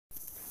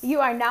You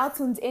are now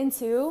tuned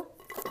into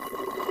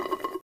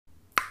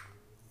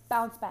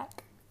Bounce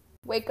Back.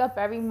 Wake up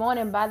every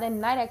morning, by the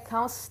night I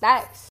count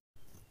stacks.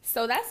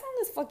 So that song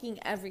is fucking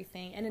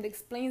everything, and it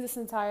explains this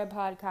entire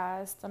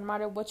podcast. No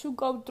matter what you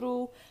go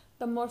through,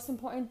 the most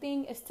important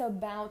thing is to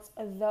bounce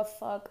the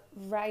fuck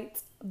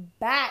right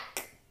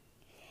back.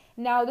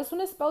 Now, this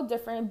one is spelled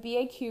different,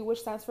 BAQ, which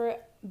stands for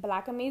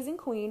Black Amazing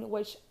Queen,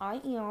 which I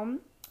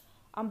am.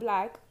 I'm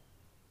black.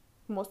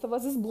 Most of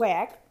us is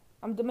black.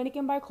 I'm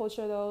Dominican by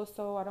culture, though,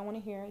 so I don't want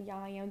to hear, yeah,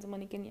 I am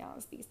Dominican, yeah, I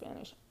speak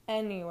Spanish.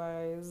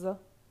 Anyways,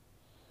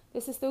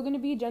 this is still going to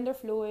be gender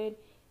fluid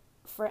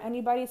for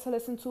anybody to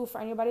listen to,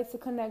 for anybody to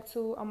connect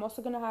to. I'm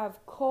also going to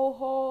have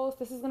co-hosts.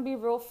 This is going to be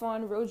real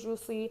fun, real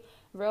juicy,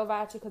 real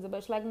ratchet, because a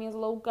bitch like me is a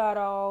little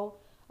ghetto.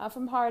 I'm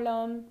from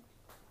Harlem.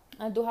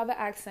 I do have an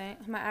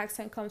accent. My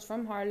accent comes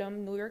from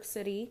Harlem, New York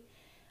City.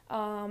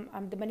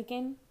 I'm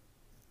Dominican,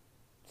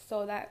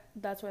 so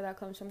that's where that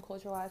comes from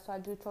culture-wise. So I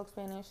do talk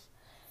Spanish,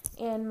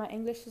 and my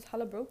English is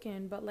hella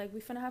broken. But like, we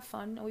finna have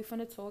fun, and we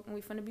finna talk, and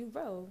we finna be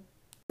real.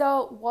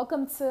 So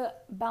welcome to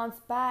Bounce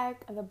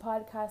Back, the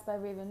podcast by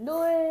Raven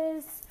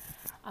Lewis.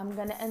 I'm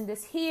gonna end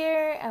this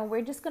here, and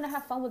we're just gonna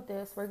have fun with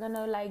this. We're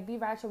gonna like be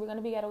ratchet. We're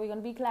gonna be ghetto. We're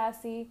gonna be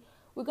classy.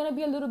 We're gonna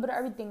be a little bit of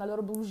everything. A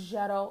little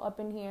bougetto up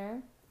in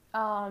here.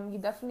 You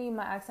definitely,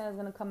 my accent is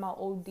gonna come out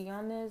OD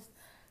on this,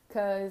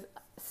 cause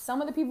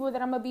some of the people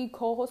that I'm gonna be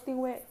co-hosting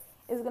with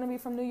is gonna be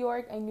from New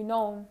York, and you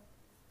know,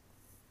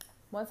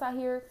 once I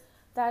hear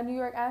that New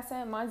York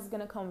accent, mine's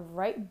gonna come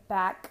right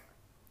back.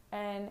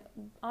 And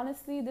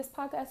honestly, this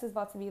podcast is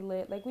about to be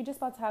lit. Like, we just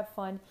about to have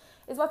fun.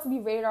 It's about to be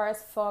radar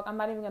as fuck. I'm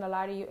not even gonna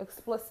lie to you,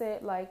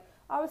 explicit. Like,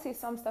 obviously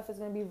some stuff is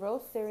gonna be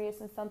real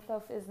serious, and some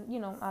stuff is, you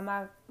know, I'm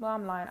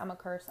lying. I'm a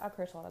curse. I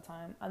curse all the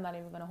time. I'm not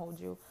even gonna hold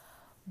you,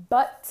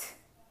 but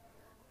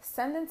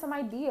send in some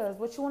ideas.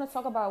 What you want to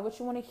talk about, what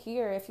you want to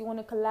hear. If you want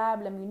to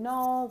collab, let me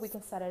know. We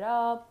can set it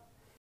up.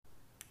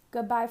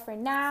 Goodbye for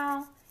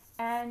now.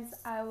 And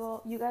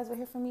you guys will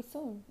hear from me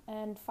soon.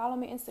 And follow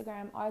me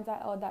Instagram,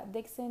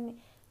 r.l.dixon,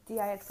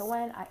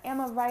 DIXON. I am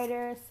a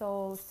writer,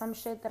 so some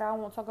shit that I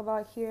won't talk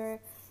about here,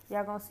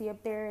 y'all gonna see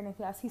up there. And if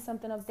y'all see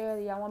something up there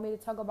that y'all want me to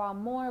talk about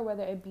more,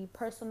 whether it be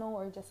personal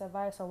or just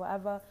advice or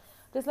whatever,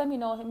 just let me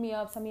know. Hit me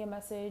up, send me a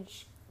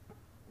message,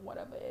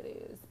 whatever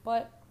it is.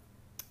 But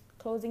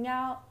closing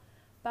out.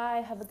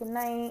 Bye. Have a good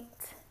night.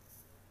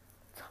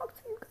 Talk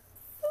to you guys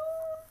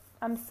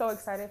soon. I'm so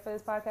excited for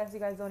this podcast. You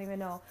guys don't even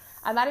know.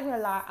 I'm not even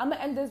gonna lie. I'm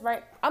gonna end this,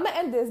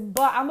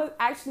 but I'm gonna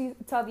actually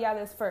tell the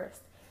others first.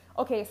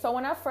 Okay, so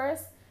when I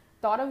first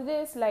thought of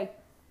this, like,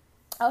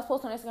 I was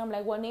posting on Instagram,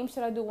 like, what name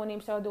should I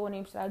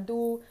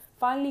do?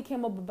 Finally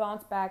came up with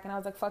Bounce Back, and I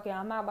was like, fuck it.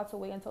 I'm not about to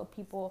wait until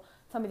people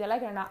tell me they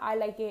like it or not. I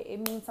like it.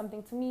 It means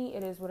something to me.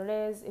 It is what it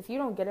is. If you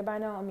don't get it by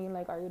now, I mean,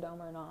 like, are you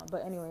dumb or not?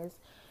 But anyways,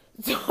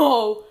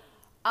 so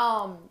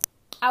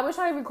I was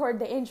trying to record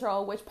the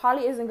intro, which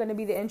probably isn't going to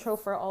be the intro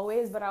for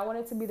always, but I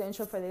wanted to be the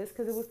intro for this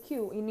because it was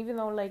cute. And even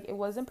though, like, it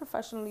wasn't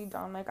professionally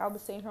done, like, I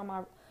was sitting here on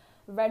my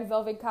red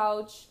velvet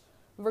couch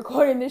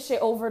recording this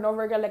shit over and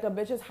over again like a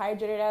bitch is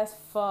hydrated as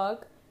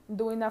fuck,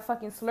 doing that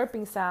fucking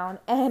slurping sound.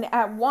 And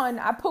at one,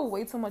 I put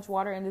way too much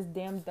water in this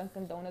damn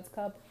Dunkin' Donuts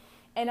cup,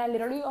 and I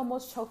literally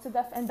almost choked to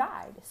death and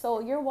died.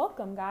 So you're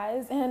welcome,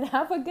 guys, and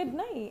have a good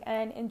night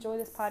and enjoy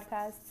this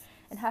podcast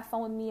and have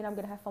fun with me, and I'm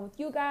gonna have fun with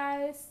you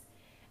guys.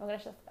 I'm gonna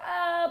shut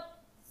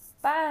up.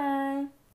 Bye.